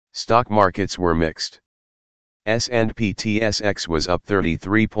Stock markets were mixed. S&P TSX was up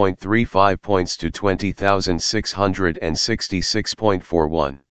 33.35 points to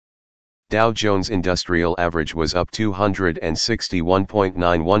 20,666.41. Dow Jones Industrial Average was up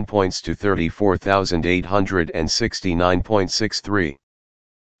 261.91 points to 34,869.63.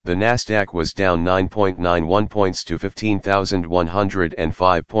 The Nasdaq was down 9.91 points to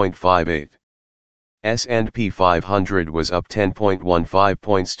 15,105.58. S&P 500 was up 10.15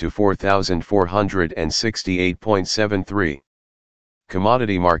 points to 4,468.73.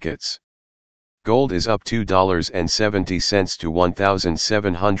 Commodity markets. Gold is up $2.70 to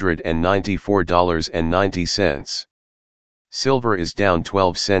 $1,794.90. Silver is down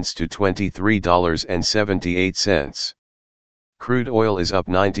 12 cents to $23.78. Crude oil is up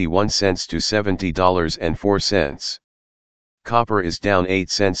 91 cents to $70.04. Copper is down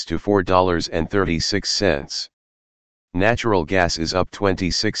 8 cents to $4.36. Natural gas is up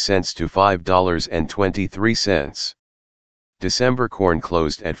 26 cents to $5.23. December corn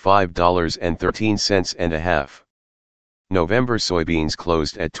closed at $5.13 and a half. November soybeans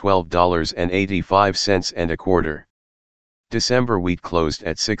closed at $12.85 and a quarter. December wheat closed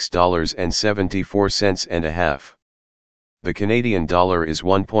at $6.74 and a half. The Canadian dollar is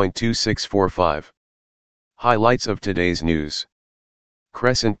 1.2645. Highlights of today's news.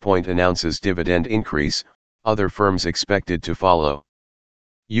 Crescent Point announces dividend increase, other firms expected to follow.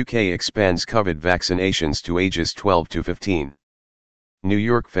 UK expands COVID vaccinations to ages 12 to 15. New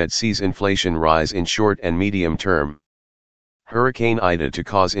York Fed sees inflation rise in short and medium term. Hurricane Ida to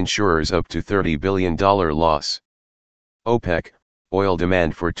cause insurers up to $30 billion loss. OPEC, oil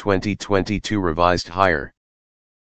demand for 2022 revised higher.